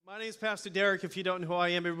My name is Pastor Deryck. If you don't know who I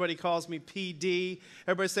am, everybody calls me PD.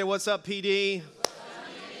 Everybody say, what's up, PD?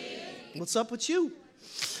 What's up with you?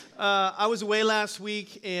 I was away last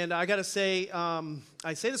week, and I got to say,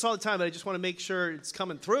 I say this all the time, but I just want to make sure it's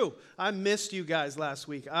coming through. I missed you guys last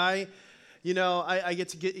week. I get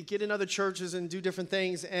to get in other churches and do different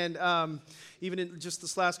things, and even in just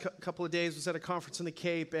this last couple of days, was at a conference in the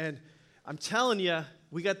Cape, and I'm telling you,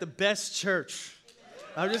 we got the best church.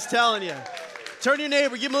 I'm just telling you. Turn to your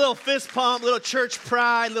neighbor, give him a little fist pump, little church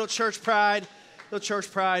pride, little church pride, little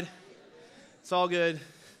church pride. It's all good.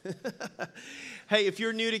 Hey, if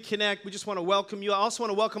you're new to Connect, we just want to welcome you. I also want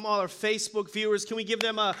to welcome all our Facebook viewers. Can we give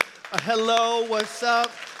them a hello? What's up?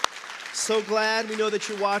 So glad. We know that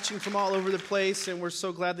you're watching from all over the place, and we're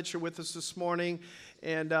so glad that you're with us this morning.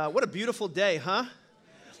 And what a beautiful day, huh?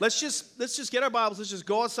 Let's just get our Bibles. Let's just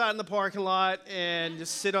go outside in the parking lot and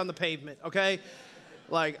just sit on the pavement, okay?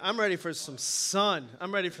 Like, I'm ready for some sun.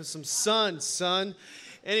 I'm ready for some sun, son.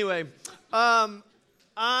 Anyway, I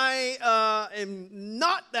am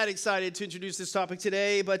not that excited to introduce this topic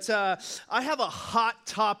today, but I have a hot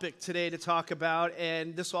topic today to talk about,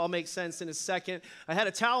 and this will all make sense in a second. I had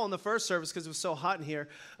a towel in the first service because it was so hot in here.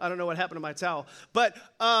 I don't know what happened to my towel. But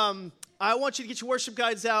I want you to get your worship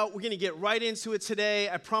guides out. We're going to get right into it today.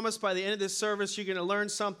 I promise by the end of this service, you're going to learn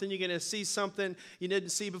something. You're going to see something you didn't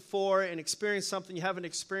see before and experience something you haven't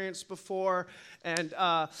experienced before. And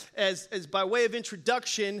as by way of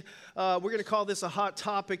introduction, we're going to call this a hot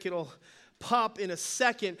topic. It'll pop in a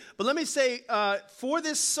second. But let me say, for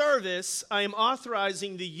this service, I am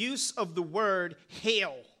authorizing the use of the word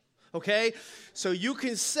hail. Okay? So you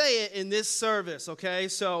can say it in this service. Okay?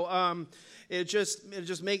 So It'll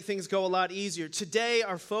just make things go a lot easier. Today,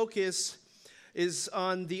 our focus is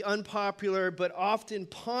on the unpopular but often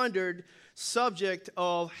pondered subject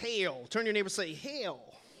of hail. Turn to your neighbor and say, hail.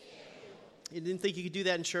 You didn't think you could do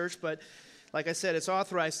that in church, but like I said, it's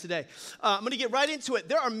authorized today. I'm going to get right into it.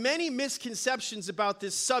 There are many misconceptions about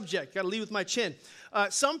this subject. Got to lead with my chin.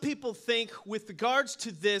 Some people think with regards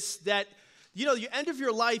to this that you end of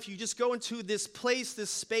your life, you just go into this place, this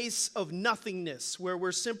space of nothingness where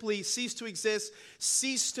we're simply cease to exist,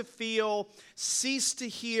 cease to feel, cease to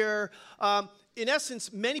hear. In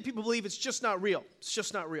essence, many people believe it's just not real. It's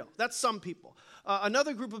just not real. That's some people.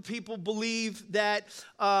 Another group of people believe that,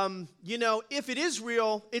 if it is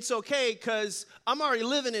real, it's okay because I'm already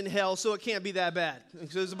living in hell, so it can't be that bad.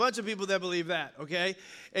 So there's a bunch of people that believe that, okay?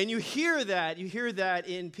 And you hear that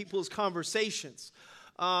in people's conversations.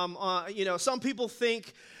 Some people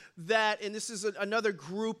think that, and this is another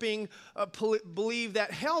grouping, believe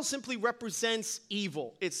that hell simply represents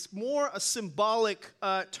evil. It's more a symbolic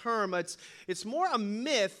term. It's more a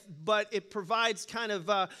myth, but it provides kind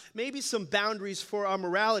of maybe some boundaries for our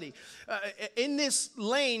morality. In this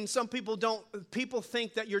lane, some people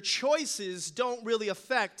think that your choices don't really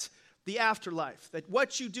affect the afterlife, that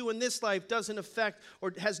what you do in this life doesn't affect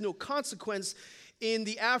or has no consequence in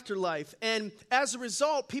the afterlife. And as a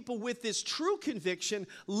result, people with this true conviction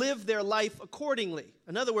live their life accordingly.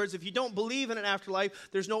 In other words, if you don't believe in an afterlife,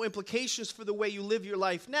 there's no implications for the way you live your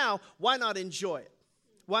life now. Why not enjoy it?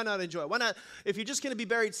 Why not enjoy it? Why not, if you're just going to be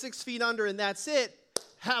buried 6 feet under and that's it,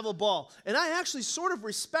 have a ball. And I actually sort of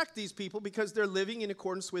respect these people because they're living in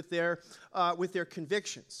accordance with their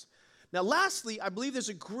convictions. Now, lastly, I believe there's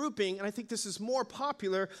a grouping, and I think this is more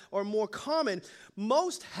popular or more common.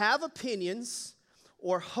 Most have opinions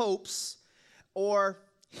or hopes or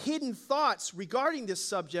hidden thoughts regarding this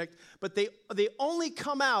subject, but they only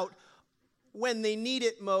come out when they need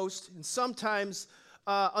it most, and sometimes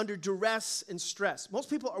under duress and stress. Most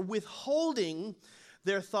people are withholding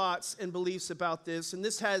their thoughts and beliefs about this, and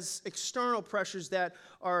this has external pressures that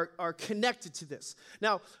are connected to this.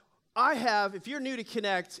 Now, if you're new to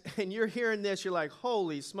Connect and you're hearing this, you're like,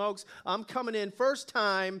 holy smokes, I'm coming in first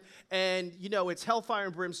time and, it's hellfire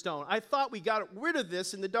and brimstone. I thought we got rid of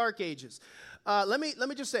this in the dark ages. Let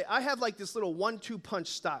me just say, I have like this little 1-2 punch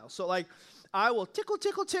style. So like, I will tickle,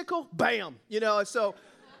 tickle, tickle, bam, So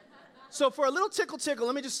for a little tickle, tickle,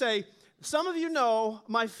 let me just say, some of you know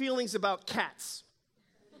my feelings about cats,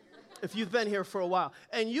 if you've been here for a while.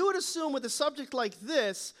 And you would assume with a subject like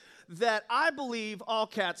this, that I believe all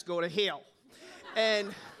cats go to hell. And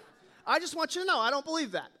I just want you to know, I don't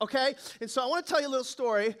believe that, okay? And so I want to tell you a little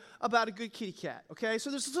story about a good kitty cat, okay? So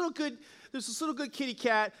there's this little good kitty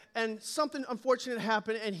cat, and something unfortunate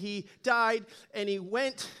happened, and he died, and he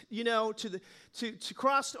went, to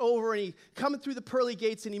crossed over, and he coming through the pearly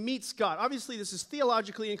gates, and he meets God. Obviously, this is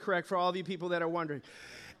theologically incorrect for all of you people that are wondering.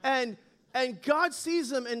 And God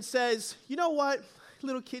sees him and says, you know what?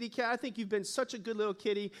 little kitty cat. I think you've been such a good little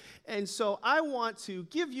kitty. And so I want to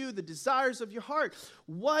give you the desires of your heart.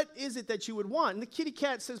 What is it that you would want? And the kitty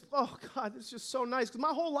cat says, oh, God, this is just so nice. Because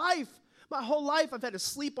my whole life, I've had to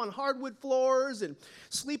sleep on hardwood floors and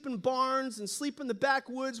sleep in barns and sleep in the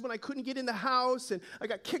backwoods when I couldn't get in the house. And I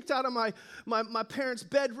got kicked out of my parents'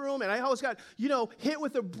 bedroom. And I always got, hit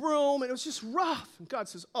with a broom. And it was just rough. And God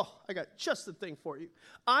says, oh, I got just the thing for you.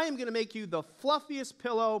 I am going to make you the fluffiest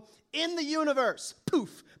pillow in the universe.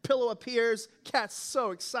 Poof, pillow appears. Cat's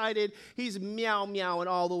so excited. He's meowing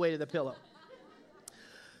all the way to the pillow.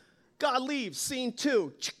 God leaves. Scene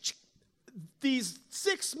 2. These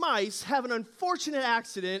 6 mice have an unfortunate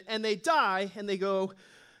accident, and they die, and they go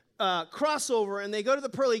crossover, and they go to the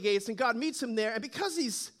pearly gates, and God meets him there. And because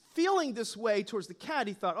he's feeling this way towards the cat,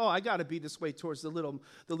 he thought, oh, I got to be this way towards the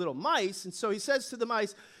little mice. And so he says to the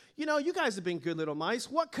mice, you guys have been good little mice.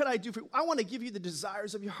 What could I do for you? I want to give you the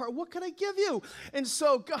desires of your heart. What could I give you? And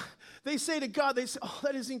so God, they say to God, oh,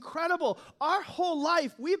 that is incredible. Our whole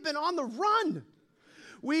life, we've been on the run.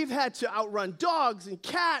 We've had to outrun dogs and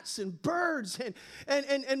cats and birds,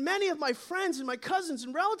 and many of my friends and my cousins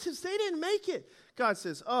and relatives, they didn't make it. God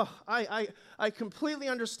says, oh, I completely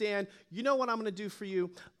understand. You know what I'm going to do for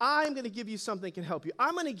you? I'm going to give you something that can help you.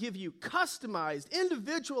 I'm going to give you customized,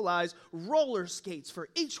 individualized roller skates for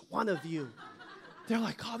each one of you. They're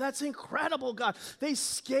like, oh, that's incredible, God. They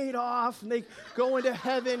skate off, and they go into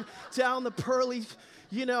heaven down the pearly,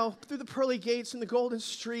 through the pearly gates and the golden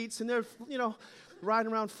streets, and they're,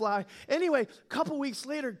 riding around fly. Anyway, a couple weeks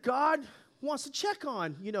later, God wants to check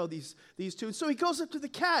on, these two. So he goes up to the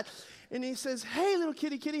cat, and he says, hey, little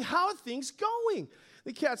kitty, how are things going?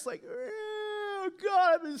 The cat's like, oh,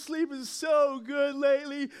 God, I've been sleeping so good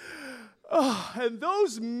lately. Oh, and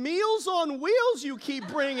those Meals on Wheels you keep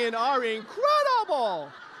bringing are incredible.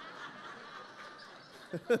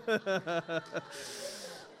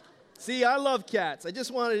 See, I love cats. I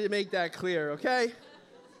just wanted to make that clear, okay?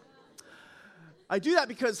 I do that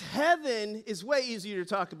because heaven is way easier to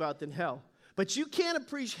talk about than hell. But you can't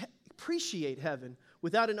appreciate heaven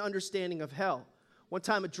without an understanding of hell. One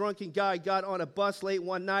time a drunken guy got on a bus late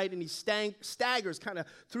one night, and he staggers kind of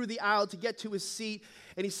through the aisle to get to his seat,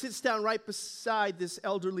 and he sits down right beside this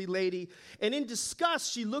elderly lady. And in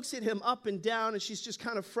disgust, she looks at him up and down, and she's just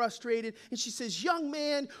kind of frustrated. And she says, young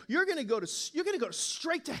man, you're going to go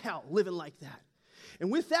straight to hell living like that. And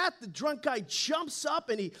with that, the drunk guy jumps up,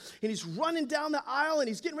 and he's running down the aisle, and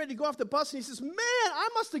he's getting ready to go off the bus, and he says, man, I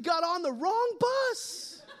must have got on the wrong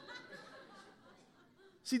bus.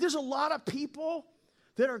 See, there's a lot of people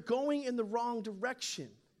that are going in the wrong direction,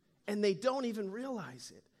 and they don't even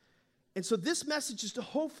realize it. And so this message is to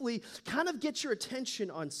hopefully kind of get your attention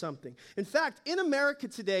on something. In fact, in America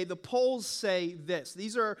today, the polls say this.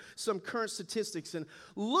 These are some current statistics, and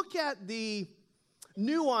look at the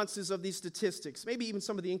nuances of these statistics, maybe even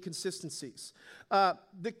some of the inconsistencies.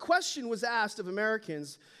 The question was asked of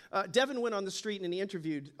Americans. Devin went on the street and he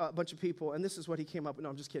interviewed a bunch of people, and this is what he came up with. No,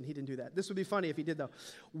 I'm just kidding. He didn't do that. This would be funny if he did, though.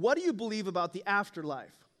 What do you believe about the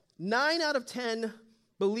afterlife? 9 out of 10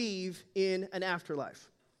 believe in an afterlife.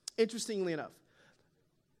 Interestingly enough,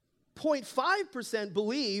 0.5%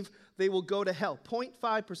 believe they will go to hell.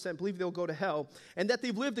 0.5% believe they'll go to hell, and that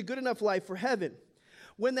they've lived a good enough life for heaven.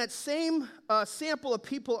 When that same sample of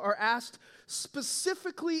people are asked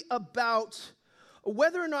specifically about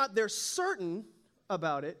whether or not they're certain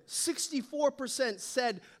about it, 64%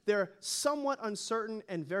 said they're somewhat uncertain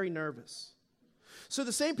and very nervous. So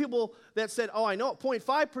the same people that said, oh, I know,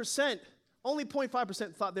 0.5%, only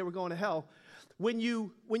 0.5% thought they were going to hell. When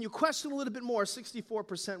you question a little bit more,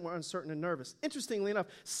 64% were uncertain and nervous. Interestingly enough,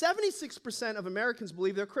 76% of Americans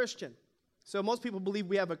believe they're Christian. So most people believe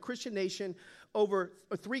we have a Christian nation over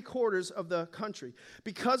 3/4 of the country.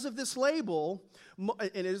 Because of this label, and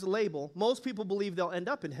it is a label, most people believe they'll end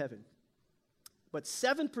up in heaven. But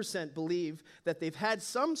 7% believe that they've had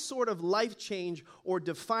some sort of life change or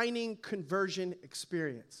defining conversion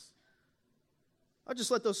experience. I'll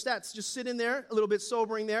just let those stats just sit in there, a little bit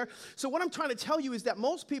sobering there. So what I'm trying to tell you is that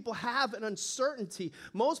most people have an uncertainty.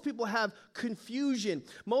 Most people have confusion.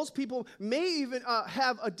 Most people may even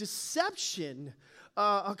have a deception,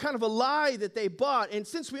 a kind of a lie that they bought. And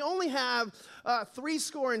since we only have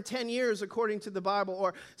 10 years, according to the Bible,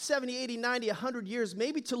 or 70, 80, 90, 100 years,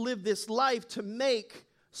 maybe to live this life, to make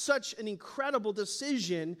such an incredible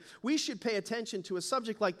decision, we should pay attention to a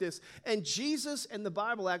subject like this. And Jesus and the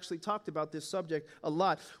Bible actually talked about this subject a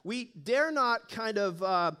lot. We dare not kind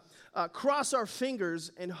of cross our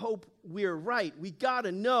fingers and hope we're right. We got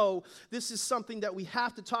to know this is something that we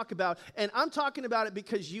have to talk about. And I'm talking about it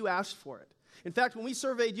because you asked for it. In fact, when we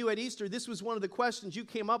surveyed you at Easter, this was one of the questions you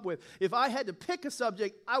came up with. If I had to pick a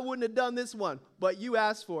subject, I wouldn't have done this one, but you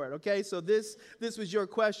asked for it, okay? So this was your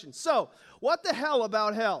question. So, what the hell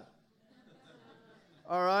about hell?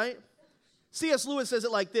 All right? C.S. Lewis says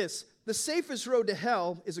it like this: the safest road to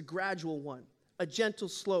hell is a gradual one, a gentle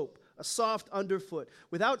slope, a soft underfoot,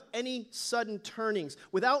 without any sudden turnings,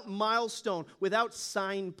 without milestone, without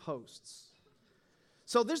signposts.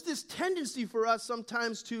 So there's this tendency for us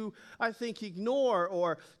sometimes to, I think, ignore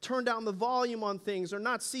or turn down the volume on things or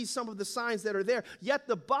not see some of the signs that are there. Yet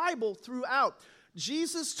the Bible throughout,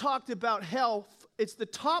 Jesus talked about hell. It's the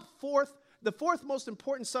fourth most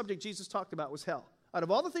important subject Jesus talked about was hell. Out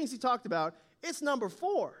of all the things he talked about, it's number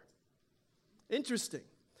 4. Interesting.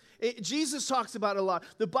 Jesus talks about it a lot.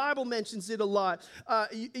 The Bible mentions it a lot.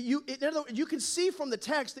 In other words, you can see from the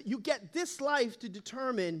text that you get this life to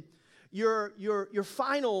determine your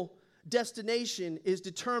final destination is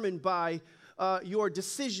determined by your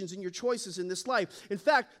decisions and your choices in this life. In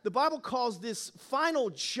fact, the Bible calls this final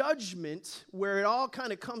judgment, where it all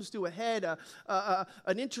kind of comes to a head,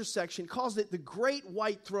 an intersection, calls it the great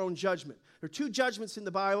white throne judgment. There are 2 judgments in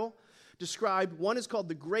the Bible described. One is called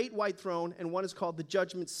the great white throne, and one is called the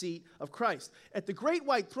judgment seat of Christ. At the great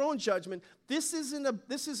white throne judgment, this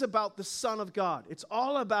is about the Son of God. It's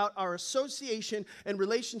all about our association and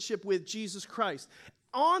relationship with Jesus Christ.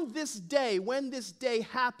 On this day, when this day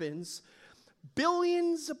happens,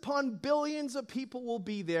 billions upon billions of people will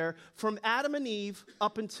be there from Adam and Eve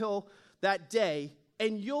up until that day,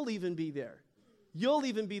 and you'll even be there. You'll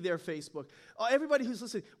even be there, Facebook. Everybody who's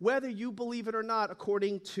listening, whether you believe it or not,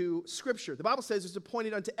 according to Scripture. The Bible says it's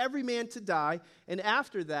appointed unto every man to die, and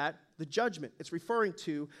after that, the judgment. It's referring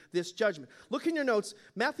to this judgment. Look in your notes.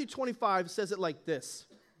 Matthew 25 says it like this.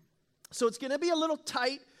 So it's going to be a little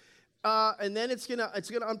tight, and then it's going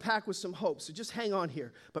to unpack with some hope. So just hang on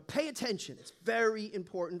here. But pay attention. It's very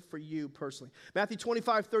important for you personally. Matthew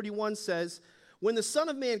 25:31 says, when the Son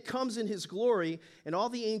of Man comes in his glory and all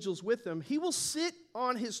the angels with him, he will sit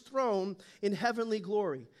on his throne in heavenly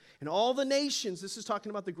glory. And all the nations, this is talking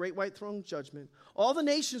about the great white throne judgment, all the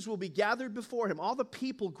nations will be gathered before him. All the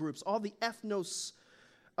people groups, all the ethnos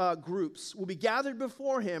groups will be gathered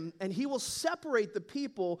before him, and he will separate the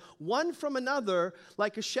people one from another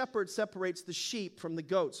like a shepherd separates the sheep from the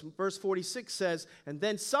goats. Verse 46 says, and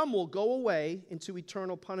then some will go away into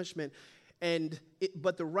eternal punishment,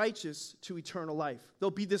 but the righteous to eternal life. There'll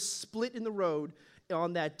be this split in the road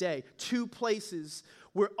on that day. 2 places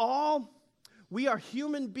where we are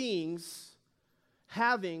human beings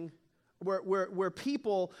where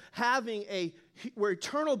people where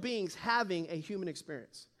eternal beings having a human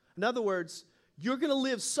experience. In other words, you're going to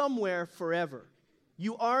live somewhere forever.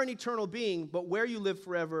 You are an eternal being, but where you live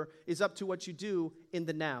forever is up to what you do in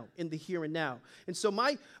the now, in the here and now. And so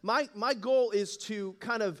my goal is to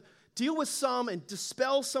kind of deal with some and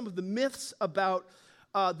dispel some of the myths about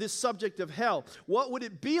this subject of hell. What would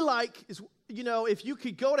it be like is, if you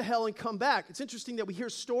could go to hell and come back? It's interesting that we hear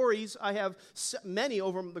stories. I have many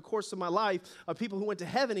over the course of my life of people who went to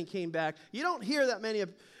heaven and came back. You don't hear that many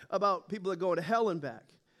about people that go to hell and back.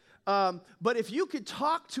 But if you could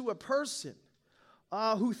talk to a person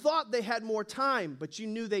who thought they had more time, but you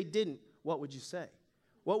knew they didn't, what would you say?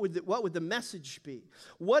 What would the message be?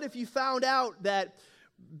 What if you found out that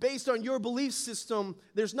based on your belief system,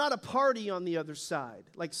 there's not a party on the other side,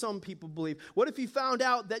 like some people believe? What if you found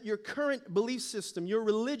out that your current belief system, your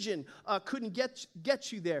religion, couldn't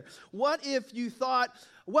get you there? What if you thought,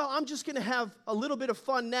 well, I'm just going to have a little bit of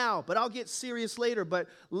fun now, but I'll get serious later, but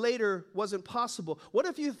later wasn't possible? What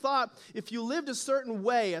if you thought if you lived a certain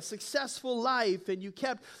way, a successful life, and you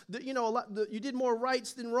kept, you did more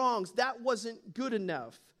rights than wrongs, that wasn't good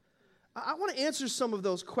enough? I want to answer some of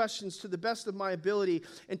those questions to the best of my ability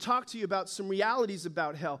and talk to you about some realities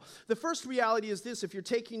about hell. The first reality is this. If you're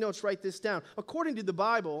taking notes, write this down. According to the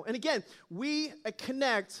Bible, and again, we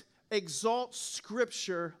exalt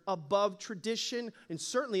Scripture above tradition and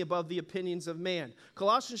certainly above the opinions of man.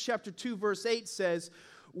 Colossians chapter 2, verse 8 says,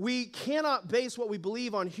 we cannot base what we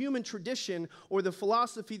believe on human tradition or the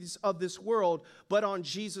philosophies of this world, but on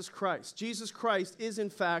Jesus Christ. Jesus Christ is, in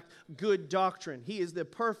fact, good doctrine. He is the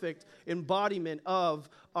perfect embodiment of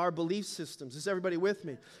our belief systems. Is everybody with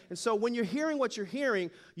me? And so when you're hearing what you're hearing,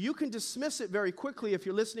 you can dismiss it very quickly if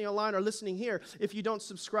you're listening online or listening here if you don't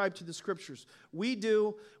subscribe to the Scriptures. We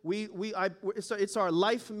do. It's our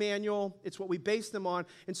life manual. It's what we base them on.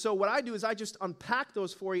 And so what I do is I just unpack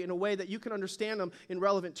those for you in a way that you can understand them in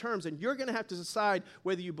relevant terms. And you're going to have to decide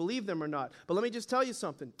whether you believe them or not. But let me just tell you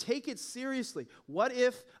something. Take it seriously. What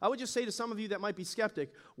if, I would just say to some of you that might be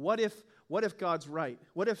skeptic, what if What if God's right?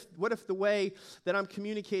 What if the way that I'm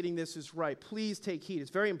communicating this is right? Please take heed. It's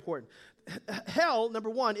very important. Hell, number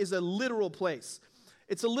one, is a literal place.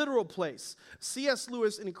 It's a literal place. C.S.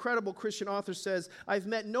 Lewis, an incredible Christian author, says, I've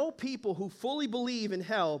met no people who fully believe in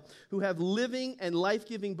hell who have living and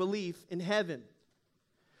life-giving belief in heaven.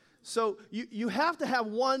 So you have to have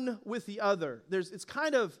one with the other. It's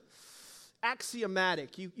kind of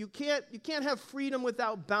axiomatic. You can't have freedom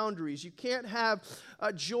without boundaries. You can't have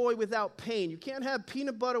joy without pain. You can't have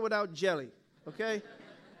peanut butter without jelly, okay?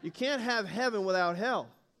 You can't have heaven without hell,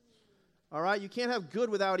 all right? You can't have good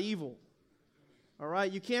without evil, all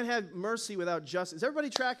right? You can't have mercy without justice. Is everybody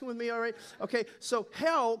tracking with me, all right? Okay, so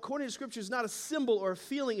hell, according to Scripture, is not a symbol or a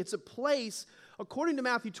feeling. It's a place, according to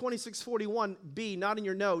Matthew 26:41b, not in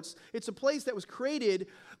your notes. It's a place that was created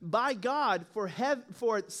by God for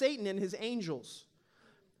Satan and his angels.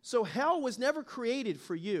 So hell was never created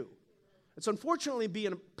for you. It's unfortunately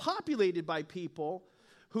being populated by people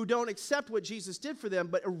who don't accept what Jesus did for them,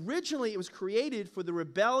 but originally it was created for the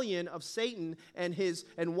rebellion of Satan and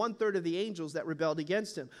 1/3 of the angels that rebelled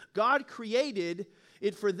against him. God created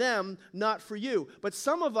it for them, not for you. But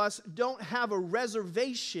some of us don't have a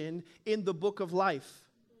reservation in the book of life.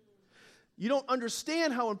 You don't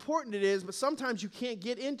understand how important it is, but sometimes you can't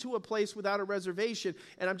get into a place without a reservation.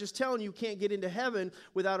 And I'm just telling you, you can't get into heaven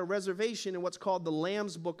without a reservation in what's called the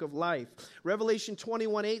Lamb's Book of Life. Revelation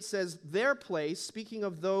 21:8 says, their place, speaking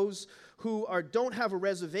of those who don't have a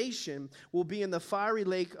reservation, will be in the fiery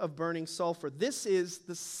lake of burning sulfur. This is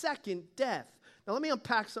the second death. Now, let me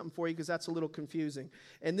unpack something for you because that's a little confusing.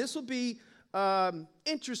 And this will be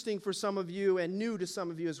interesting for some of you and new to some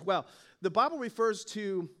of you as well. The Bible refers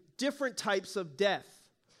to different types of death.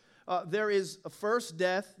 There is a first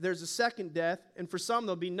death, there's a second death, and for some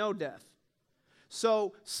there'll be no death.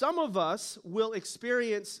 So some of us will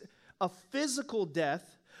experience a physical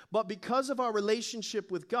death, but because of our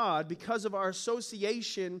relationship with God, because of our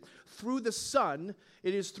association through the Son,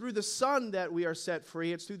 it is through the Son that we are set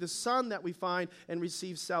free. It's through the Son that we find and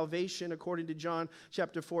receive salvation, according to John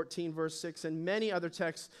chapter 14, verse 6, and many other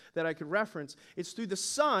texts that I could reference. It's through the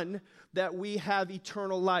Son that we have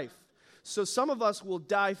eternal life. So some of us will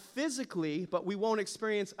die physically, but we won't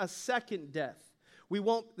experience a second death.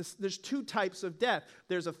 There's two types of death.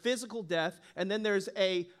 There's a physical death, and then there's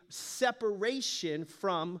a separation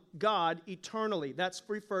from God eternally. That's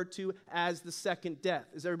referred to as the second death.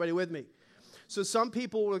 Is everybody with me? So some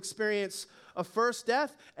people will experience a first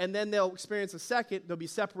death, and then they'll experience a second. They'll be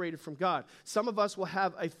separated from God. Some of us will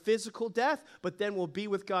have a physical death, but then we'll be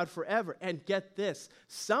with God forever. And get this,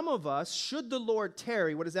 some of us, should the Lord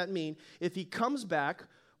tarry, what does that mean? If he comes back,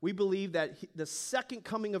 we believe that the second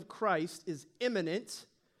coming of Christ is imminent.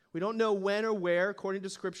 We don't know when or where, according to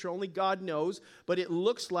Scripture. Only God knows. But it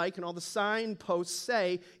looks like, and all the signposts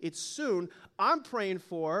say, it's soon. I'm praying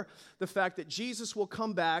for the fact that Jesus will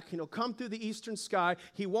come back, and he'll come through the eastern sky.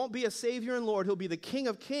 He won't be a Savior and Lord. He'll be the King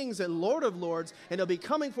of Kings and Lord of Lords, and he'll be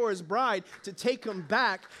coming for his bride to take him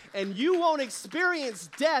back. And you won't experience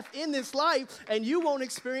death in this life, and you won't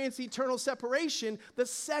experience eternal separation, the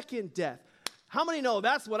second death. How many know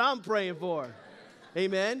that's what I'm praying for?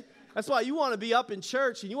 Amen. That's why you want to be up in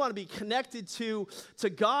church and you want to be connected to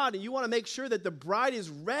God, and you want to make sure that the bride is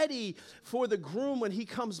ready for the groom when he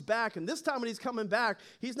comes back. And this time when he's coming back,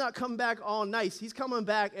 he's not coming back all nice. He's coming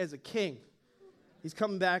back as a king. He's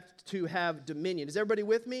coming back to have dominion. Is everybody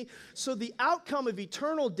with me? So the outcome of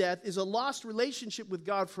eternal death is a lost relationship with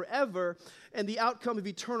God forever, and the outcome of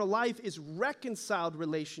eternal life is reconciled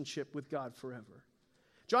relationship with God forever.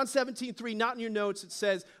 John 17:3, not in your notes, it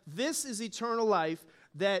says, this is eternal life,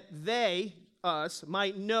 that they, us,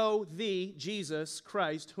 might know thee, Jesus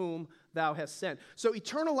Christ, whom thou hast sent. So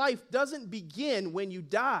eternal life doesn't begin when you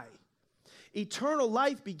die. Eternal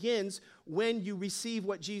life begins when you receive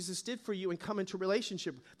what Jesus did for you and come into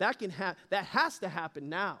relationship. That has to happen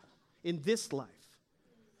now, in this life.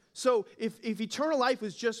 So if eternal life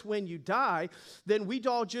was just when you die, then we'd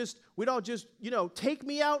all just take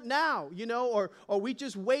me out now, or we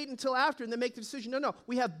just wait until after and then make the decision. No.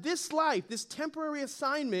 We have this life, this temporary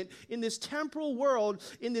assignment in this temporal world,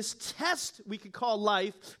 in this test we could call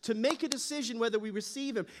life, to make a decision whether we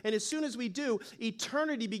receive him. And as soon as we do,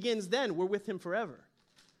 eternity begins then. We're with him forever.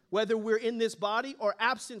 Whether we're in this body or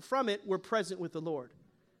absent from it, we're present with the Lord.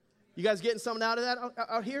 You guys getting something out of that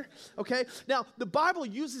out here? Okay. Now, the Bible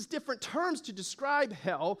uses different terms to describe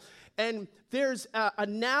hell, and there's a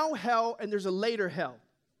now hell and there's a later hell.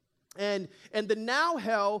 And the now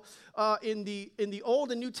hell in the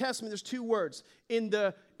Old and New Testament, there's two words. In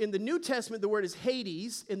the New Testament, the word is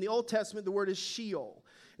Hades. In the Old Testament, the word is Sheol.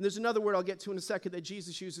 And there's another word I'll get to in a second that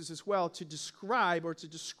Jesus uses as well to describe, or it's a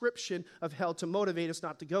description of hell to motivate us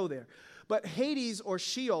not to go there. But Hades or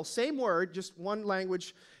Sheol, same word, just one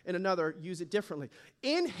language and another use it differently.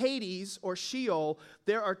 In Hades or Sheol,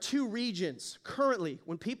 there are two regions currently.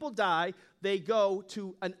 When people die, they go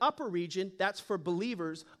to an upper region, that's for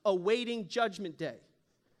believers, awaiting judgment day.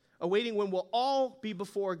 Awaiting when we'll all be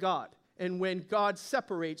before God and when God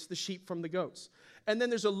separates the sheep from the goats. And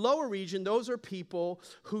then there's a lower region. Those are people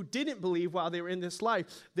who didn't believe while they were in this life.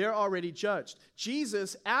 They're already judged.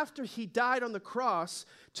 Jesus, after he died on the cross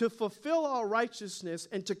to fulfill all righteousness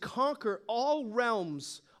and to conquer all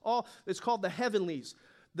realms, it's called the heavenlies,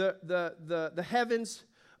 the heavens,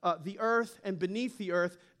 the earth, and beneath the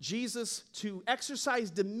earth, Jesus, to exercise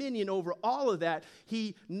dominion over all of that,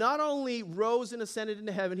 he not only rose and ascended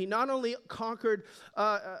into heaven, he not only conquered,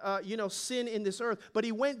 sin in this earth, but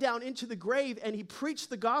he went down into the grave and he preached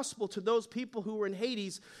the gospel to those people who were in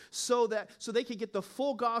Hades so they could get the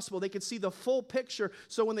full gospel, they could see the full picture,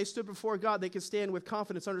 so when they stood before God, they could stand with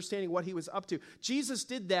confidence, understanding what he was up to. Jesus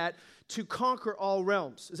did that to conquer all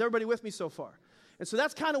realms. Is everybody with me so far? And so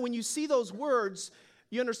that's kind of when you see those words,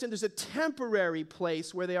 you understand there's a temporary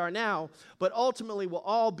place where they are now, but ultimately we'll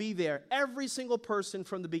all be there. Every single person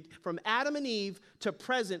from Adam and Eve to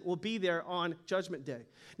present will be there on Judgment Day.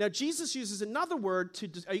 Now, Jesus uses another word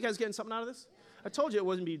are you guys getting something out of this? I told you it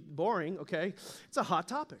wasn't be boring, okay? It's a hot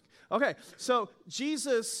topic. Okay, so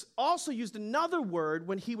Jesus also used another word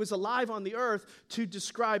when he was alive on the earth to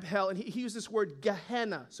describe hell, and he used this word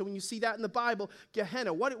Gehenna. So when you see that in the Bible,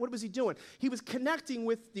 Gehenna, what was he doing? He was connecting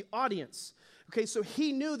with the audience. Okay, so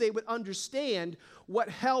he knew they would understand what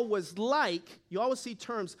hell was like. You always see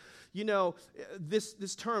terms,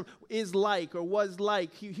 this term is like or was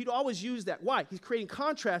like. He'd always use that. Why? He's creating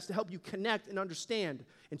contrast to help you connect and understand,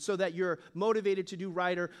 and so that you're motivated to do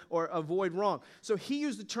right or avoid wrong. So he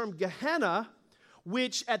used the term Gehenna,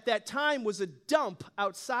 which at that time was a dump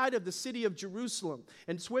outside of the city of Jerusalem.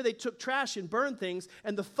 And it's where they took trash and burned things,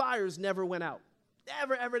 and the fires never went out.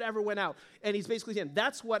 Ever went out. And he's basically saying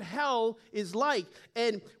that's what hell is like.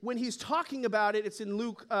 And when he's talking about it, it's in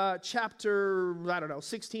Luke chapter,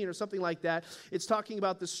 16 or something like that. It's talking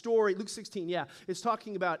about the story, Luke 16, yeah. It's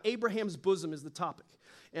talking about Abraham's bosom is the topic.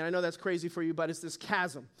 And I know that's crazy for you, but it's this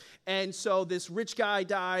chasm. And so this rich guy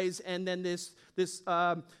dies, and then this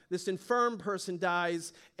infirm person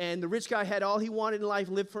dies, and the rich guy had all he wanted in life,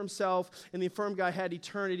 lived for himself, and the infirm guy had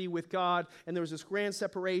eternity with God, and there was this grand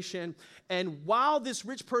separation. And while this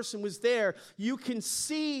rich person was there, you can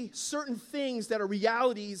see certain things that are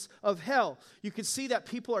realities of hell. You can see that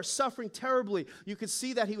people are suffering terribly. You could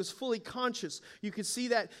see that he was fully conscious. You could see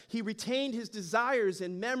that he retained his desires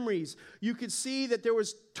and memories. You could see that there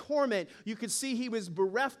was torment. You could see he was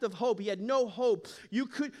bereft of hope. He had no hope.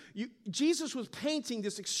 Jesus was painting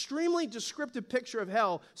this extremely descriptive picture of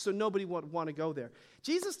hell so nobody would want to go there.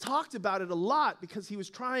 Jesus talked about it a lot because he was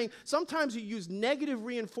sometimes he used negative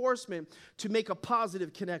reinforcement to make a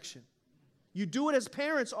positive connection. You do it as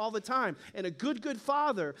parents all the time, and a good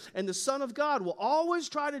father and the Son of God will always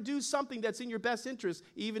try to do something that's in your best interest,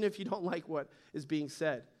 even if you don't like what is being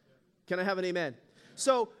said. Can I have an amen?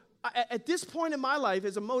 So at this point in my life,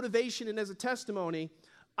 as a motivation and as a testimony,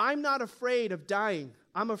 I'm not afraid of dying.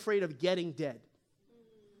 I'm afraid of getting dead.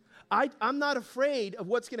 I'm not afraid of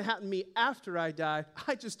what's going to happen to me after I die.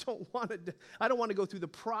 I just don't want to go through the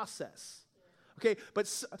process. Okay,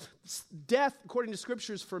 but death, according to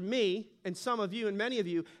scriptures, for me and some of you and many of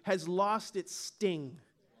you, has lost its sting.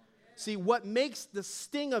 See, what makes the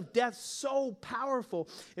sting of death so powerful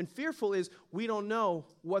and fearful is we don't know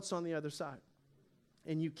what's on the other side.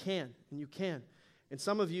 And you can. And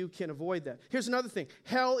some of you can avoid that. Here's another thing.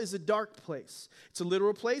 Hell is a dark place. It's a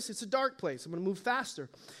literal place. It's a dark place. I'm going to move faster.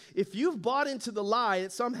 If you've bought into the lie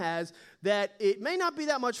that some has that it may not be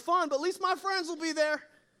that much fun, but at least my friends will be there.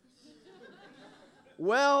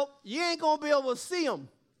 Well, you ain't going to be able to see them,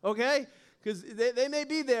 okay? Because they may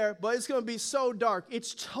be there, but it's going to be so dark.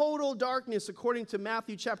 It's total darkness according to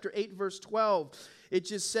Matthew chapter 8, verse 12. It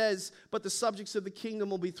just says, but the subjects of the kingdom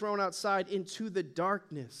will be thrown outside into the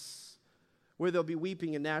darkness, where there'll be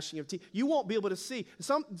weeping and gnashing of teeth. You won't be able to see.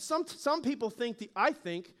 Some people I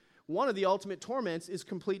think one of the ultimate torments is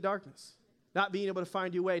complete darkness. Not being able to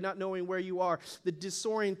find your way, not knowing where you are, the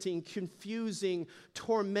disorienting, confusing,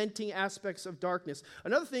 tormenting aspects of darkness.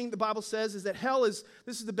 Another thing the Bible says is that hell this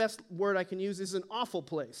is the best word I can use, is an awful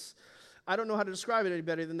place. I don't know how to describe it any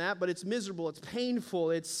better than that, but it's miserable, it's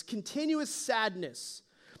painful, it's continuous sadness.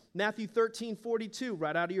 Matthew 13:42,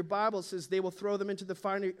 right out of your Bible, says they will throw them into the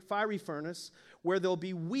fiery furnace where there'll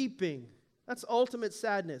be weeping. That's ultimate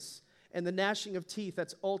sadness. And the gnashing of teeth,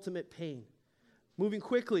 that's ultimate pain. moving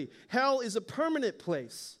quickly. Hell is a permanent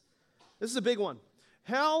place. This is a big one.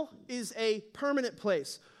 Hell is a permanent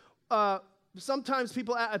place. Sometimes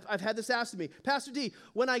people, I've had this asked of me, Pastor D,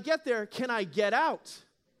 when I get there, can I get out?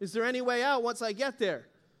 Is there any way out once I get there?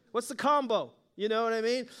 What's the combo? You know what I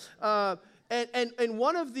mean? And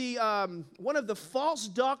one of the false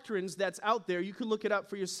doctrines that's out there, you can look it up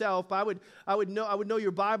for yourself. I would know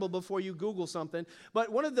your Bible before you Google something.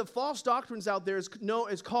 But one of the false doctrines out there is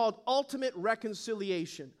called ultimate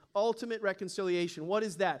reconciliation. Ultimate reconciliation. What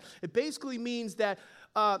is that? It basically means that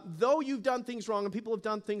though you've done things wrong and people have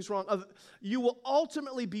done things wrong, you will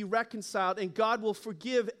ultimately be reconciled, and God will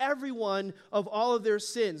forgive everyone of all of their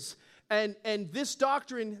sins. And this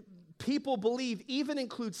doctrine, people believe, even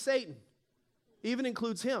includes Satan. Even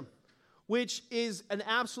includes him, which is an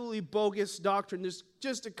absolutely bogus doctrine. There's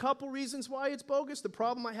just a couple reasons why it's bogus. The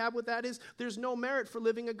problem I have with that is there's no merit for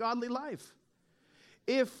living a godly life.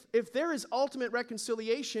 If there is ultimate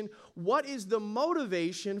reconciliation, what is the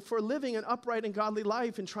motivation for living an upright and godly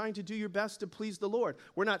life and trying to do your best to please the Lord?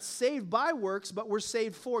 We're not saved by works, but we're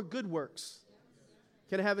saved for good works.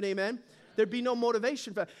 Can I have an amen? There'd be no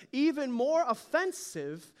motivation for that. Even more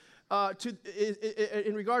offensive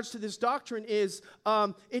in regards to this doctrine is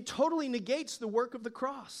it totally negates the work of the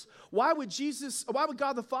cross. Why would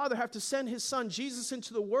God the Father have to send his son Jesus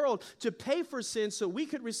into the world to pay for sin so we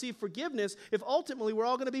could receive forgiveness if ultimately we're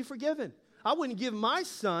all going to be forgiven? I wouldn't give my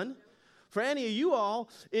son for any of you all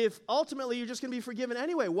if ultimately you're just going to be forgiven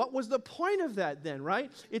anyway. What was the point of that then, right?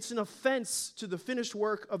 It's an offense to the finished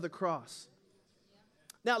work of the cross.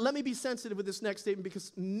 Now, let me be sensitive with this next statement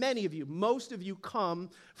because most of you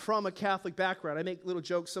come from a Catholic background. I make little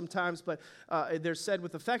jokes sometimes, but they're said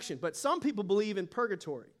with affection. But some people believe in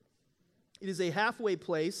purgatory. It is a halfway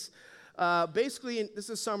place, basically, this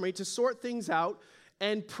is a summary, to sort things out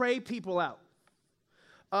and pray people out.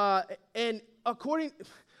 Let me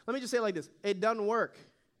just say it like this, it doesn't work.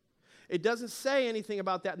 It doesn't say anything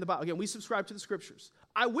about that in the Bible. Again, we subscribe to the Scriptures.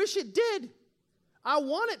 I wish it did. I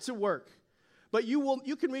want it to work. But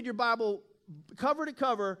you can read your Bible cover to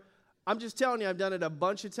cover. I'm just telling you, I've done it a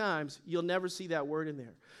bunch of times. You'll never see that word in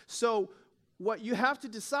there. So what you have to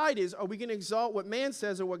decide is, are we going to exalt what man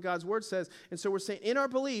says or what God's word says? And so we're saying in our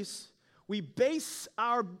beliefs, we base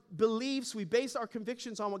our beliefs, we base our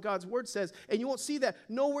convictions on what God's word says, and you won't see that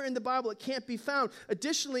nowhere in the Bible. It can't be found.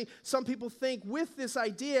 Additionally, some people think with this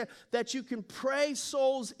idea that you can pray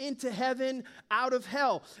souls into heaven out of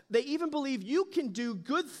hell. They even believe you can do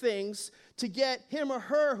good things to get him or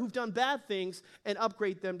her who've done bad things and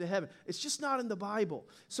upgrade them to heaven. It's just not in the Bible.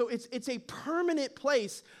 So it's a permanent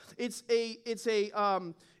place. There's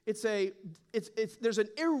an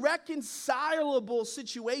irreconcilable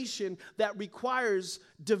situation that requires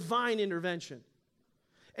divine intervention.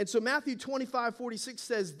 And so Matthew 25:46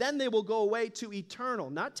 says, then they will go away to eternal,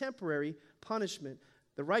 not temporary, punishment.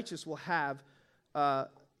 The righteous will have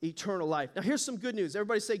eternal life. Now here's some good news.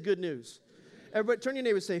 Everybody say good news. Everybody turn to your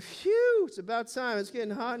neighbor and say, phew, it's about time. It's getting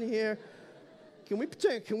hot in here. Can we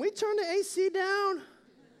turn the AC down?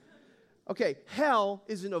 Okay, hell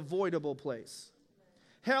is an avoidable place.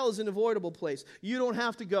 Hell is an avoidable place. You don't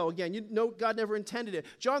have to go. Again, you know God never intended it.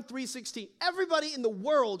 John 3:16. Everybody in the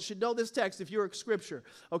world should know this text if you're a scripture,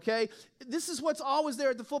 okay? This is what's always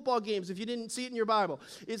there at the football games if you didn't see it in your Bible.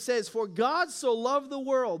 It says, for God so loved the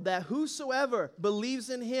world that whosoever believes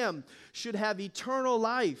in him should have eternal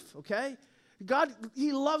life, okay? God,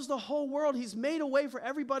 he loves the whole world. He's made a way for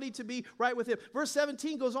everybody to be right with him. Verse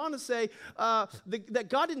 17 goes on to say that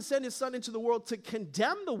God didn't send his son into the world to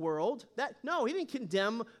condemn the world. No, he didn't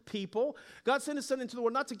condemn people. God sent his son into the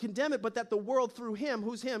world not to condemn it, but that the world through him,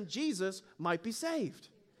 who's him, Jesus, might be saved.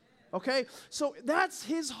 Okay? So that's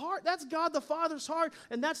his heart. That's God the Father's heart,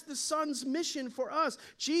 and that's the Son's mission for us.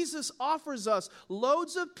 Jesus offers us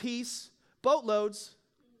loads of peace, boatloads.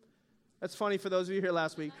 That's funny for those of you here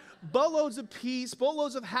last week. Boatloads of peace,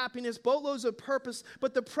 boatloads of happiness, boatloads of purpose.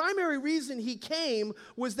 But the primary reason he came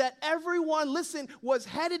was that everyone, was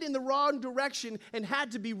headed in the wrong direction and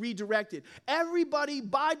had to be redirected. Everybody,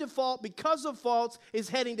 by default, because of faults, is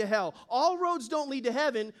heading to hell. All roads don't lead to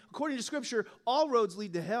heaven. According to Scripture, all roads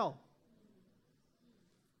lead to hell.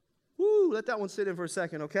 Woo, let that one sit in for a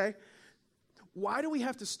second, okay? Why do we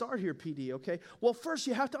have to start here, PD, okay? Well, first,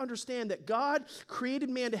 you have to understand that God created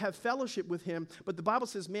man to have fellowship with him, but the Bible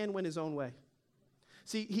says man went his own way.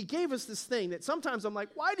 See, he gave us this thing that sometimes I'm like,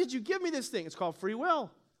 why did you give me this thing? It's called free will.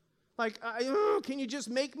 Like, can you just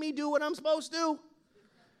make me do what I'm supposed to?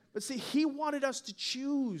 But see, he wanted us to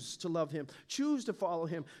choose to love him, choose to follow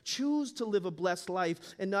him, choose to live a blessed life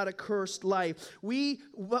and not a cursed life.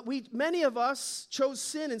 Many of us chose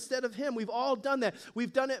sin instead of him. We've all done that.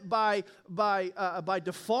 We've done it by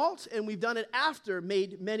default, and we've done it after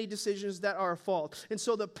made many decisions that are a fault. And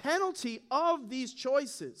so the penalty of these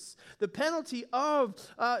choices, the penalty of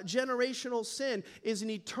generational sin is an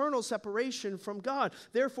eternal separation from God.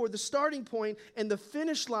 Therefore, the starting point and the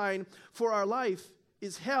finish line for our life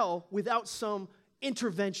is hell without some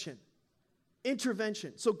intervention.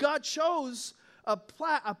 So God chose a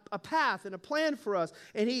path and a plan for us,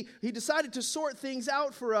 and he decided to sort things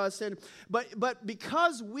out for us. But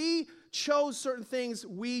because we chose certain things,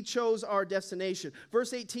 we chose our destination.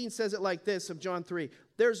 Verse 18 says it like this of John 3.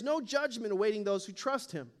 There's no judgment awaiting those who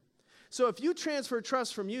trust him. So if you transfer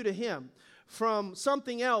trust from you to him, from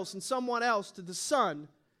something else and someone else to the Son,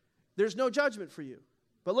 there's no judgment for you.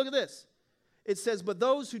 But look at this. It says, but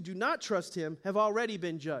those who do not trust him have already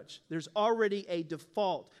been judged. There's already a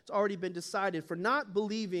default. It's already been decided for not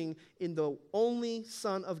believing in the only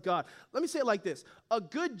Son of God. Let me say it like this. A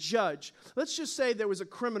good judge, let's just say there was a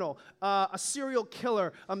criminal, a serial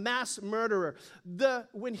killer, a mass murderer.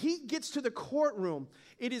 When he gets to the courtroom,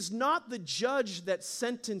 it is not the judge that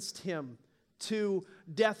sentenced him to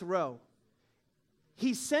death row.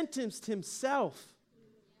 He sentenced himself.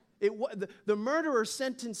 The murderer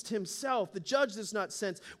sentenced himself. The judge does not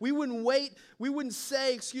sentence. We wouldn't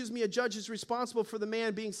say, a judge is responsible for the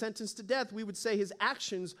man being sentenced to death. We would say his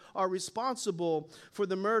actions are responsible for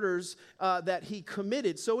the murders that he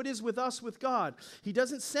committed. So it is with us, with God. He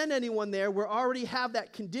doesn't send anyone there. We already have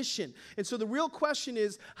that condition. And so the real question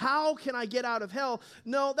is, how can I get out of hell?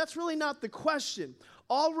 No, that's really not the question.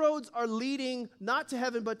 All roads are leading not to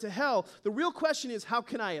heaven but to hell. The real question is, how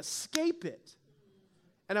can I escape it?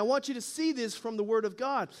 And I want you to see this from the Word of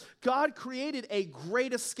God. God created a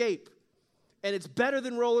great escape. And it's better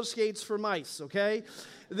than roller skates for mice, okay?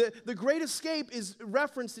 The great escape is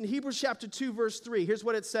referenced in Hebrews chapter 2, verse 3. Here's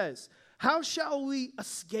what it says. How shall we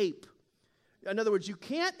escape? In other words, you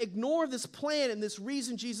can't ignore this plan and this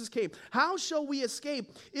reason Jesus came. How shall we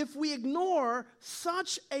escape if we ignore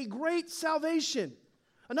such a great salvation?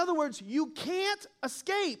 In other words, you can't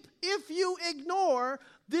escape if you ignore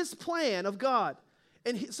this plan of God.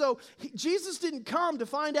 And so Jesus didn't come to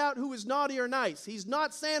find out who is naughty or nice. He's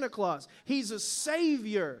not Santa Claus. He's a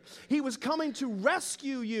Savior. He was coming to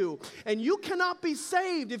rescue you. And you cannot be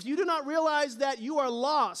saved if you do not realize that you are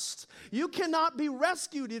lost. You cannot be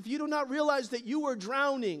rescued if you do not realize that you are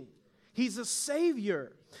drowning. He's a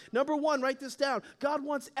Savior. Number one, write this down. God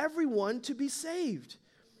wants everyone to be saved.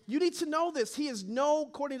 You need to know this. He is no,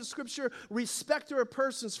 according to Scripture, respecter of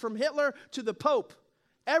persons, from Hitler to the Pope.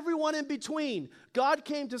 Everyone in between. God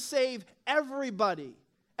came to save everybody,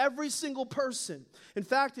 every single person. In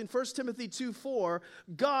fact, in 1 Timothy 2:4,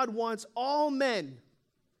 God wants all men,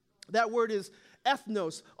 that word is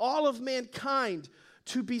ethnos, all of mankind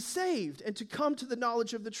to be saved and to come to the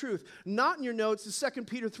knowledge of the truth. Not in your notes is 2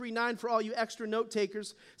 Peter 3:9 for all you extra note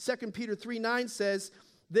takers. 2 Peter 3:9 says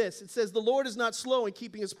this. It says, the Lord is not slow in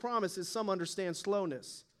keeping his promises. Some understand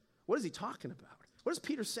slowness. What is he talking about? What is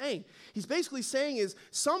Peter saying? He's basically saying is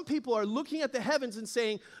some people are looking at the heavens and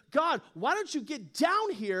saying, God, why don't you get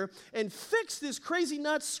down here and fix this crazy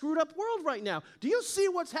nuts, screwed up world right now? Do you see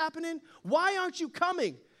what's happening? Why aren't you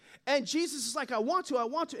coming? And Jesus is like, I want to.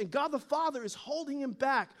 And God the Father is holding him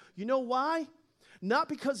back. You know why? Not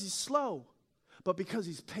because he's slow, but because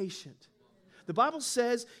he's patient. The Bible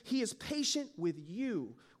says he is patient with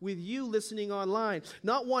you listening online,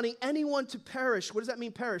 not wanting anyone to perish. What does that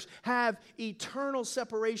mean, perish? Have eternal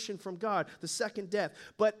separation from God, the second death.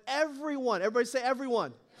 But everyone, everybody say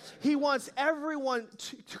everyone. He wants everyone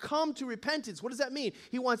to come to repentance. What does that mean?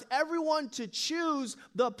 He wants everyone to choose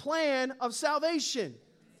the plan of salvation.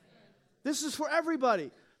 This is for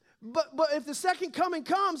everybody. But if the second coming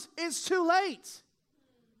comes, it's too late.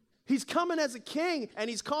 He's coming as a king, and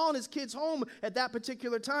he's calling his kids home at that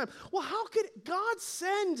particular time. Well, how could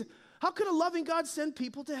a loving God send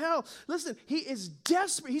people to hell? Listen, he is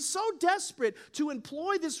desperate. He's so desperate to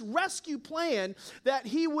employ this rescue plan that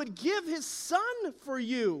he would give his son for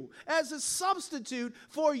you as a substitute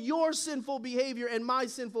for your sinful behavior and my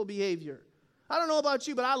sinful behavior. I don't know about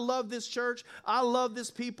you, but I love this church. I love this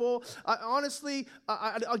people. Honestly,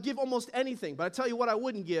 I'll give almost anything, but I tell you what I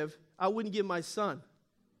wouldn't give. I wouldn't give my son.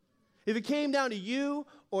 If it came down to you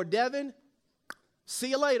or Devin, see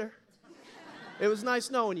you later. It was nice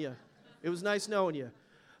knowing you.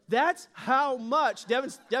 That's how much.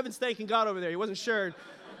 Devin's thanking God over there. He wasn't sure.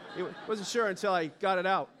 He wasn't sure until I got it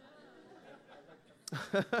out.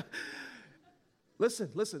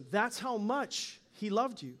 Listen. That's how much he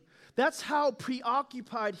loved you. That's how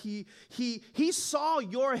preoccupied he saw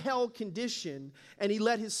your hell condition, and he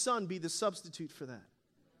let his son be the substitute for that.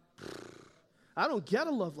 I don't get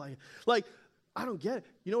a love like I don't get it.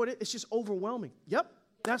 You know what? It's just overwhelming. Yep,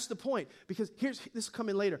 that's the point. Because this will come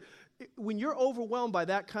in later. When you're overwhelmed by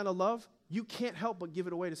that kind of love, you can't help but give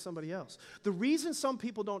it away to somebody else. The reason some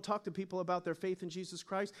people don't talk to people about their faith in Jesus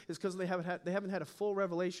Christ is because they haven't had a full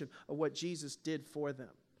revelation of what Jesus did for them.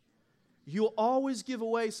 You'll always give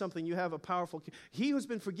away something. You have a powerful. He who's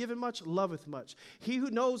been forgiven much, loveth much. He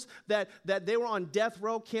who knows that they were on death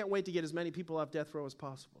row can't wait to get as many people off death row as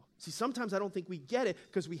possible. See, sometimes I don't think we get it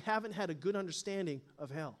because we haven't had a good understanding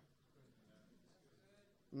of hell.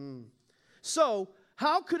 So,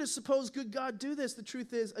 how could a supposed good God do this? The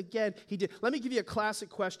truth is, again, he did. Let me give you a classic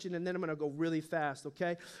question, and then I'm going to go really fast,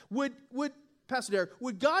 okay? Would Pastor Deryck,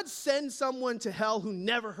 would God send someone to hell who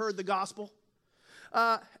never heard the gospel?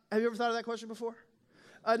 Have you ever thought of that question before?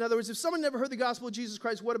 In other words, if someone never heard the gospel of Jesus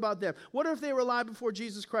Christ, what about them? What if they were alive before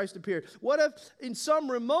Jesus Christ appeared? What if in some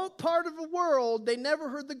remote part of the world they never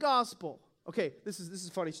heard the gospel? Okay, this is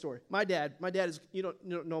a funny story. My dad is, you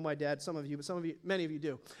don't know my dad, some of you, but many of you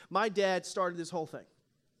do. My dad started this whole thing.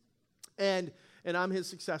 And I'm his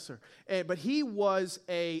successor. But he was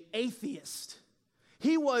an atheist.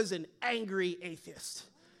 He was an angry atheist.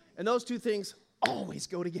 And those two things always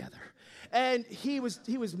go together. And he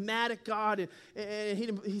was mad at God,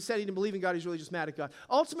 and he said he didn't believe in God. He's really just mad at God.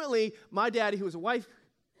 Ultimately, my daddy, who was a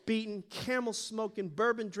wife-beaten, camel-smoking,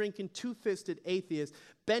 bourbon-drinking, two-fisted atheist,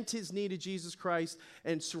 bent his knee to Jesus Christ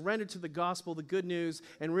and surrendered to the gospel, the good news,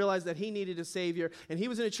 and realized that he needed a Savior. And he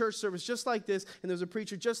was in a church service just like this, and there was a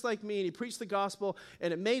preacher just like me, and he preached the gospel,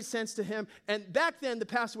 and it made sense to him. And back then, the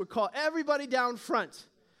pastor would call everybody down front.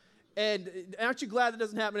 And aren't you glad that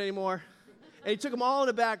doesn't happen anymore? And he took them all in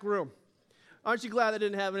the back room. Aren't you glad that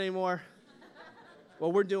didn't happen anymore?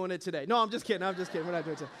 Well, we're doing it today. No, I'm just kidding. We're not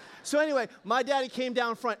doing it today. So anyway, my daddy came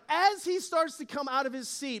down front. As he starts to come out of his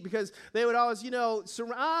seat, because they would always,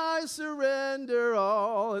 I surrender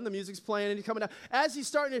all, and the music's playing, and he's coming down. As he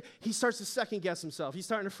starts to second guess himself. He's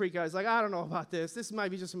starting to freak out. He's like, I don't know about this. This might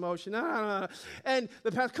be just emotion. No. And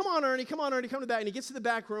the pastor, come on, Ernie, come to the back. And he gets to the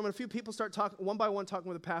back room, and a few people start talking, one by one, talking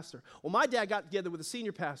with the pastor. Well, my dad got together with the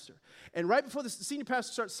senior pastor. And right before the senior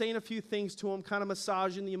pastor starts saying a few things to him, kind of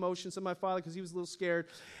massaging the emotions of my father, because he was a little scared.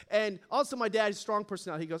 And also my dad's strong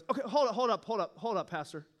personality. He goes, okay, hold up,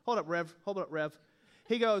 Pastor. Hold up, Rev.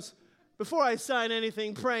 He goes, before I sign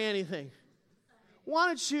anything, pray anything. Why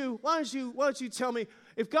don't you tell me,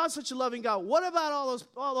 if God's such a loving God, what about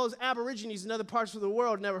all those Aborigines in other parts of the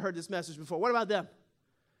world who never heard this message before? What about them?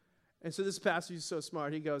 And so this pastor, he's so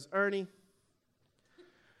smart. He goes, Ernie,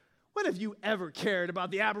 when have you ever cared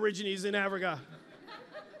about the Aborigines in Africa?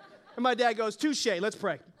 And my dad goes, touche, let's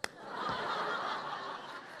pray.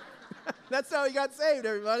 That's how he got saved,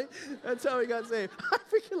 everybody. That's how he got saved. I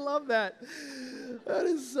freaking love that. That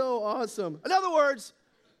is so awesome. In other words,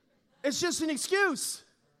 it's just an excuse.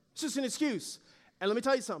 It's just an excuse. And let me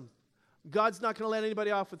tell you something. God's not going to let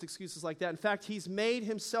anybody off with excuses like that. In fact, he's made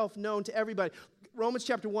himself known to everybody. Romans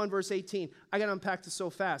chapter 1, verse 18. I got to unpack this so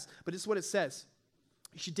fast, but this is what it says.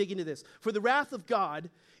 You should dig into this. For the wrath of God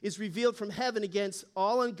is revealed from heaven against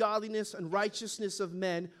all ungodliness and righteousness of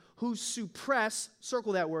men who suppress,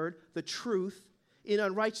 circle that word, the truth in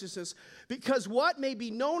unrighteousness, because what may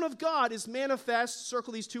be known of God is manifest,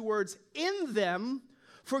 circle these two words, in them,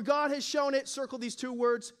 for God has shown it, circle these two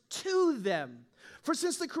words, to them. For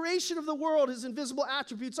since the creation of the world, his invisible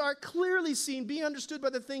attributes are clearly seen, being understood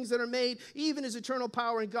by the things that are made, even his eternal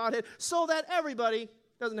power and Godhead, so that everybody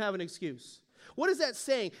doesn't have an excuse. What is that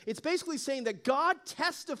saying? It's basically saying that God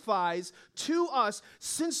testifies to us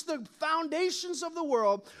since the foundations of the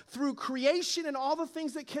world through creation and all the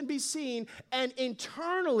things that can be seen, and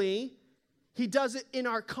internally, he does it in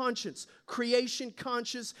our conscience. Creation,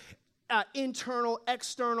 conscious, internal,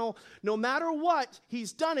 external, no matter what,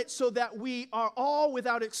 he's done it so that we are all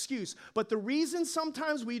without excuse. But the reason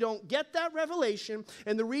sometimes we don't get that revelation,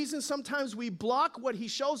 and the reason sometimes we block what he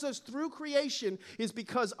shows us through creation, is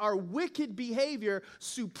because our wicked behavior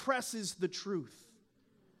suppresses the truth.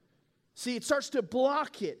 See, it starts to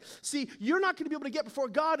block it. See, you're not going to be able to get before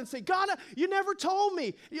God and say, God, you never told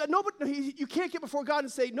me. You can't get before God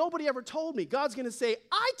and say, nobody ever told me. God's going to say,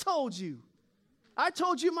 I told you. I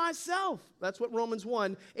told you myself. That's what Romans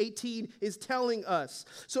 1:18 is telling us.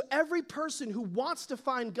 So every person who wants to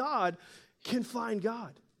find God can find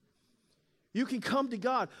God. You can come to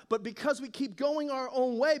God. But because we keep going our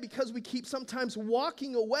own way, because we keep sometimes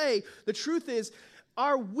walking away, the truth is,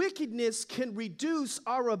 our wickedness can reduce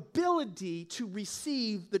our ability to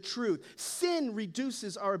receive the truth. Sin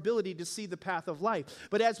reduces our ability to see the path of life.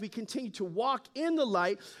 But as we continue to walk in the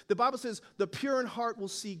light, the Bible says the pure in heart will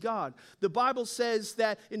see God. The Bible says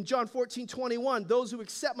that in John 14:21, those who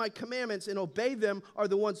accept my commandments and obey them are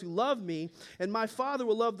the ones who love me, and my Father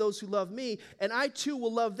will love those who love me, and I too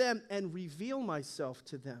will love them and reveal myself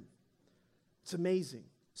to them. It's amazing.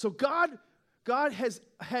 So God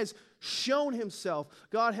has shown himself.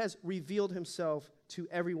 God has revealed himself to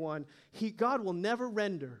everyone. God will never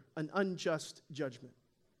render an unjust judgment.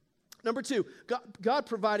 Number two, God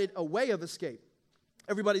provided a way of escape.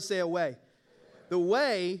 Everybody say a way. The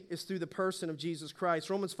way is through the person of Jesus Christ.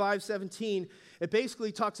 Romans 5:17, it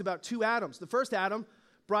basically talks about two Adams. The first Adam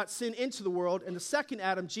brought sin into the world, and the second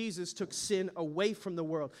Adam, Jesus, took sin away from the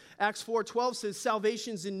world. Acts 4:12 says,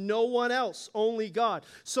 salvation's in no one else, only God.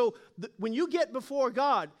 So when you get before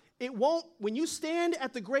God, when you stand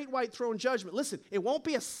at the great white throne judgment, listen, it won't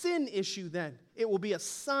be a sin issue then. It will be a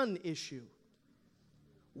son issue.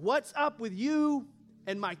 What's up with you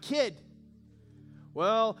and my kid?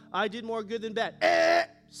 Well, I did more good than bad.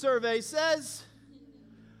 Survey says.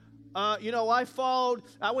 I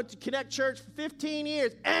went to Connect Church for 15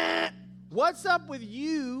 years. What's up with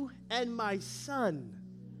you and my son?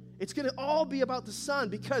 It's going to all be about the son,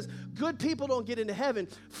 because good people don't get into heaven.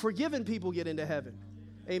 Forgiven people get into heaven.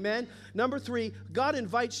 Amen. Number 3, God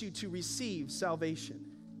invites you to receive salvation.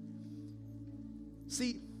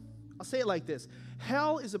 See, I'll say it like this.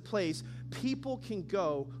 Hell is a place people can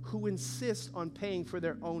go who insist on paying for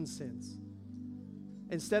their own sins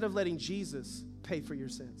instead of letting Jesus pay for your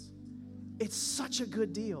sins. It's such a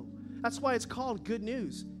good deal. That's why it's called good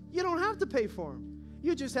news. You don't have to pay for them.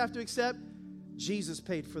 You just have to accept Jesus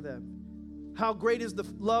paid for them. How great is the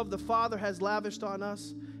love the Father has lavished on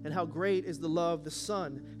us, and how great is the love the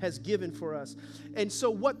Son has given for us. And so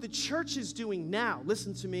what the church is doing now,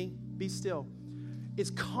 listen to me, be still, is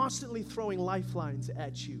constantly throwing lifelines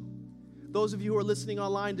at you. Those of you who are listening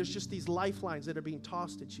online, there's just these lifelines that are being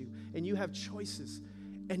tossed at you, and you have choices,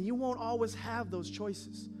 and you won't always have those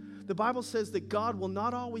choices. The Bible says that God will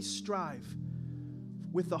not always strive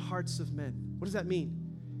with the hearts of men. What does that mean?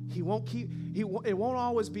 It won't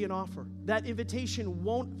always be an offer. That invitation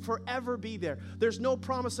won't forever be there. There's no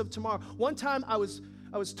promise of tomorrow. One time I was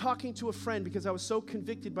talking to a friend because I was so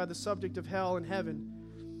convicted by the subject of hell and heaven.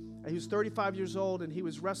 And he was 35 years old, and he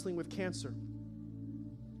was wrestling with cancer.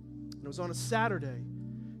 And it was on a Saturday,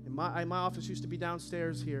 and my office used to be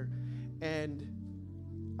downstairs here.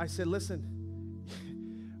 And I said, listen,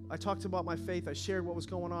 I talked about my faith. I shared what was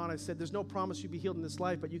going on. I said, there's no promise you'll be healed in this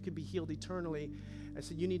life, but you can be healed eternally. I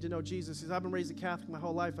said, you need to know Jesus. He said, I've been raised a Catholic my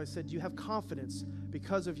whole life. I said, do you have confidence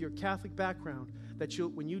because of your Catholic background that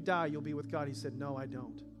when you die, you'll be with God? He said, no, I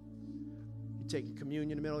don't. He'd taken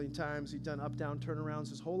communion a million times. He'd done up-down turnarounds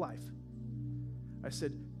his whole life. I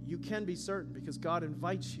said, you can be certain because God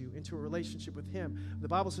invites you into a relationship with him. The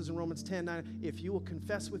Bible says in Romans 10:9, if you will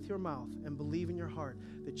confess with your mouth and believe in your heart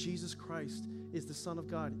that Jesus Christ is the Son of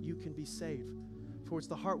God, you can be saved. For it's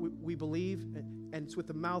the heart we believe, and it's with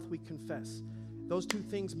the mouth we confess. Those two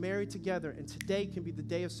things married together, and today can be the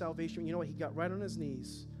day of salvation. You know what? He got right on his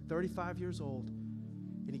knees, 35 years old,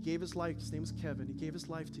 and he gave his life. His name was Kevin. He gave his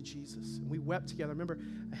life to Jesus, and we wept together. I remember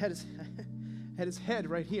I had his head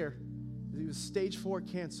right here. It was stage 4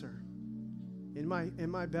 cancer in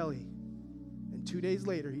my belly, and 2 days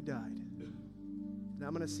later he died. And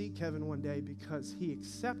I'm going to see Kevin one day because he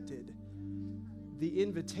accepted the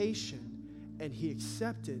invitation and he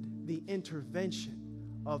accepted the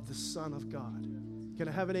intervention of the Son of God. Can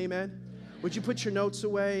I have an amen? Would you put your notes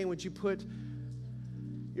away, and would you put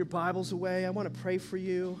your Bibles away? I want to pray for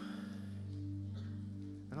you,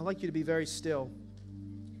 and I'd like you to be very still.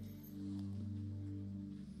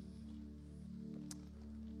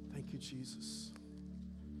 Thank you, Jesus.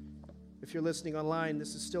 If you're listening online,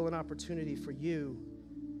 this is still an opportunity for you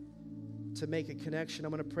to make a connection.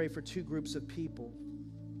 I'm going to pray for 2 groups of people.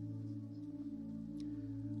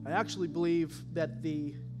 I actually believe that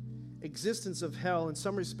the existence of hell in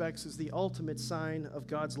some respects is the ultimate sign of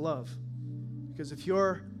God's love. Because if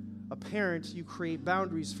you're a parent, you create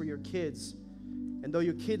boundaries for your kids. And though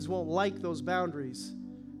your kids won't like those boundaries,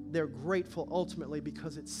 they're grateful ultimately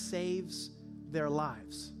because it saves their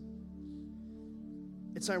lives.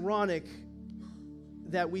 It's ironic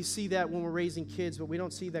that we see that when we're raising kids, but we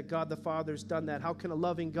don't see that God the Father's done that. How can a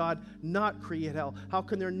loving God not create hell? How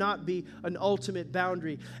can there not be an ultimate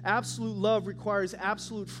boundary? Absolute love requires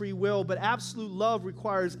absolute free will, but absolute love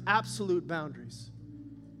requires absolute boundaries.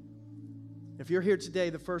 If you're here today,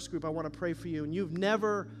 the first group, I want to pray for you, and you've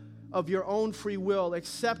never of your own free will,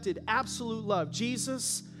 accepted absolute love.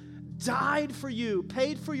 Jesus died for you,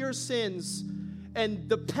 paid for your sins, and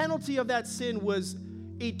the penalty of that sin was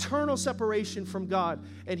eternal separation from God.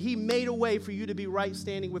 And he made a way for you to be right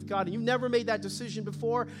standing with God. And you never made that decision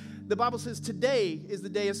before. The Bible says today is the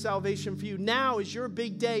day of salvation for you. Now is your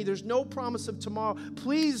big day. There's no promise of tomorrow.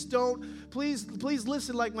 Please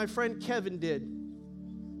listen like my friend Kevin did.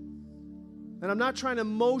 And I'm not trying to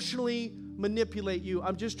emotionally manipulate you.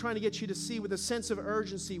 I'm just trying to get you to see with a sense of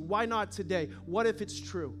urgency. Why not today? What if it's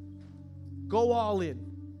true? Go all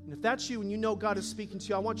in. And if that's you and you know God is speaking to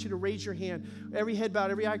you, I want you to raise your hand. Every head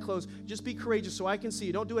bowed, every eye closed. Just be courageous so I can see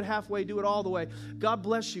you. Don't do it halfway. Do it all the way. God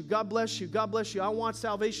bless you. God bless you. God bless you. I want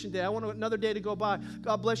Salvation Day. I want another day to go by.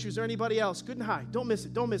 God bless you. Is there anybody else? Good and high. Don't miss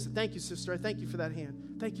it. Don't miss it. Thank you, sister. I thank you for that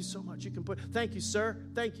hand. Thank you so much. You can put, thank you, sir.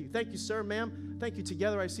 Thank you. Thank you, sir, ma'am. Thank you.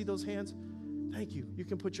 Together, I see those hands. Thank you. You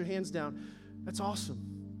can put your hands down. That's awesome.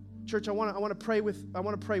 Church, I want to pray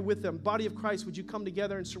with them. Body of Christ, would you come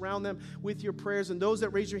together and surround them with your prayers? And those that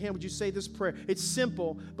raise your hand, would you say this prayer? It's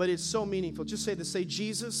simple, but it's so meaningful. Just say this. Say,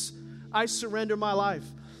 Jesus, I surrender my life.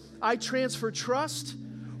 I transfer trust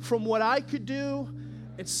from what I could do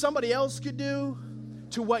and somebody else could do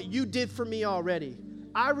to what you did for me already.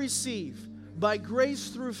 I receive by grace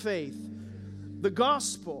through faith the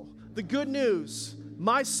gospel, the good news.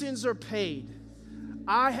 My sins are paid.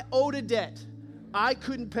 I owed a debt I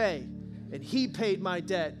couldn't pay, and he paid my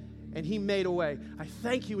debt, and he made a way. I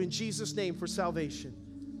thank you in Jesus' name for salvation.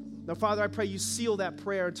 Now, Father, I pray you seal that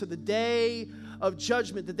prayer until the day of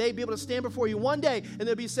judgment, that they be able to stand before you one day, and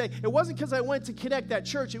they'll be saying, it wasn't because I went to connect that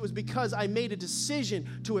church, it was because I made a decision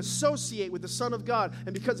to associate with the Son of God,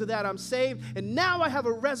 and because of that, I'm saved, and now I have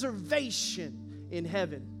a reservation in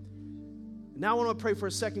heaven. Now I want to pray for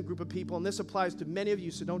a second group of people, and this applies to many of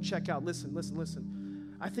you, so don't check out. Listen.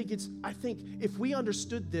 I think if we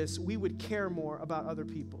understood this, we would care more about other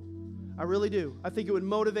people. I really do. I think it would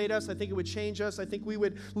motivate us. I think it would change us. I think we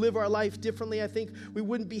would live our life differently. I think we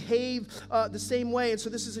wouldn't behave the same way. And so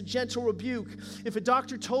this is a gentle rebuke. If a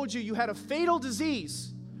doctor told you had a fatal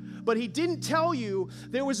disease, but he didn't tell you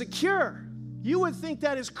there was a cure, you would think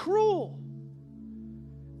that is cruel.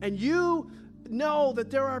 And you know that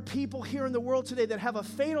there are people here in the world today that have a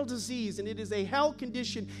fatal disease, and it is a hell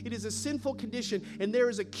condition, it is a sinful condition, and there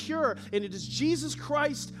is a cure, and it is Jesus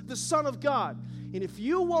Christ, the Son of God. And if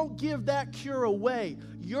you won't give that cure away,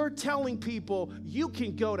 you're telling people you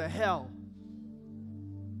can go to hell.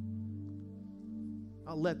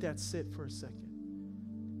 I'll let that sit for a second.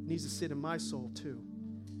 It needs to sit in my soul too.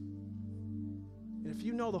 And if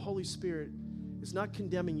you know the Holy Spirit is not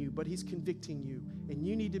condemning you, but he's convicting you, and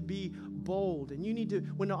you need to be bold, and you need to,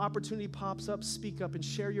 when the opportunity pops up, speak up and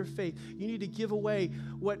share your faith. You need to give away.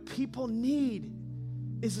 What people need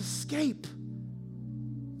is escape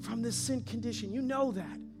from this sin condition. You know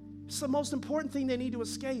that. It's the most important thing they need to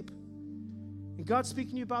escape. And God's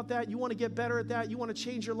speaking to you about that. You want to get better at that. You want to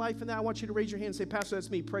change your life in that. I want you to raise your hand and say, Pastor, that's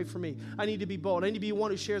me. Pray for me. I need to be bold. I need to be one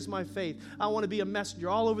who shares my faith. I want to be a messenger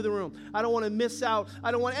all over the room. I don't want to miss out. I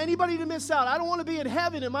don't want anybody to miss out. I don't want to be in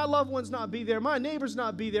heaven and my loved ones not be there. My neighbors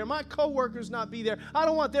not be there. My coworkers not be there. I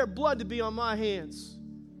don't want their blood to be on my hands.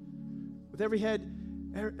 With every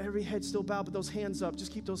head still bowed, but those hands up.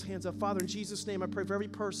 Just keep those hands up. Father, in Jesus' name, I pray for every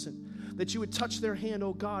person that you would touch their hand,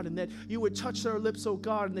 oh God, and that you would touch their lips, oh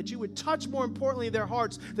God, and that you would touch, more importantly, their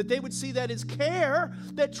hearts, that they would see that it's care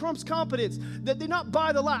that trumps competence, that they not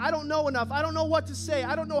buy the lie. I don't know enough. I don't know what to say.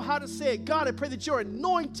 I don't know how to say it. God, I pray that your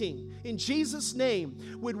anointing in Jesus' name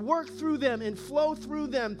would work through them and flow through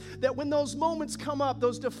them, that when those moments come up,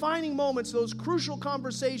 those defining moments, those crucial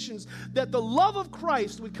conversations, that the love of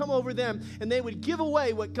Christ would come over them and they would give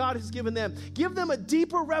away what God has given them. Give them a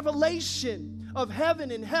deeper revelation of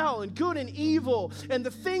heaven and hell and good and evil and the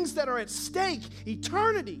things that are at stake.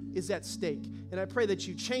 Eternity is at stake. And I pray that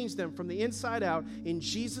you change them from the inside out in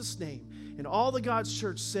Jesus' name. And all the God's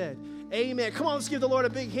church said, amen. Come on, let's give the Lord a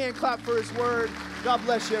big hand clap for his word. God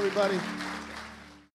bless you, everybody.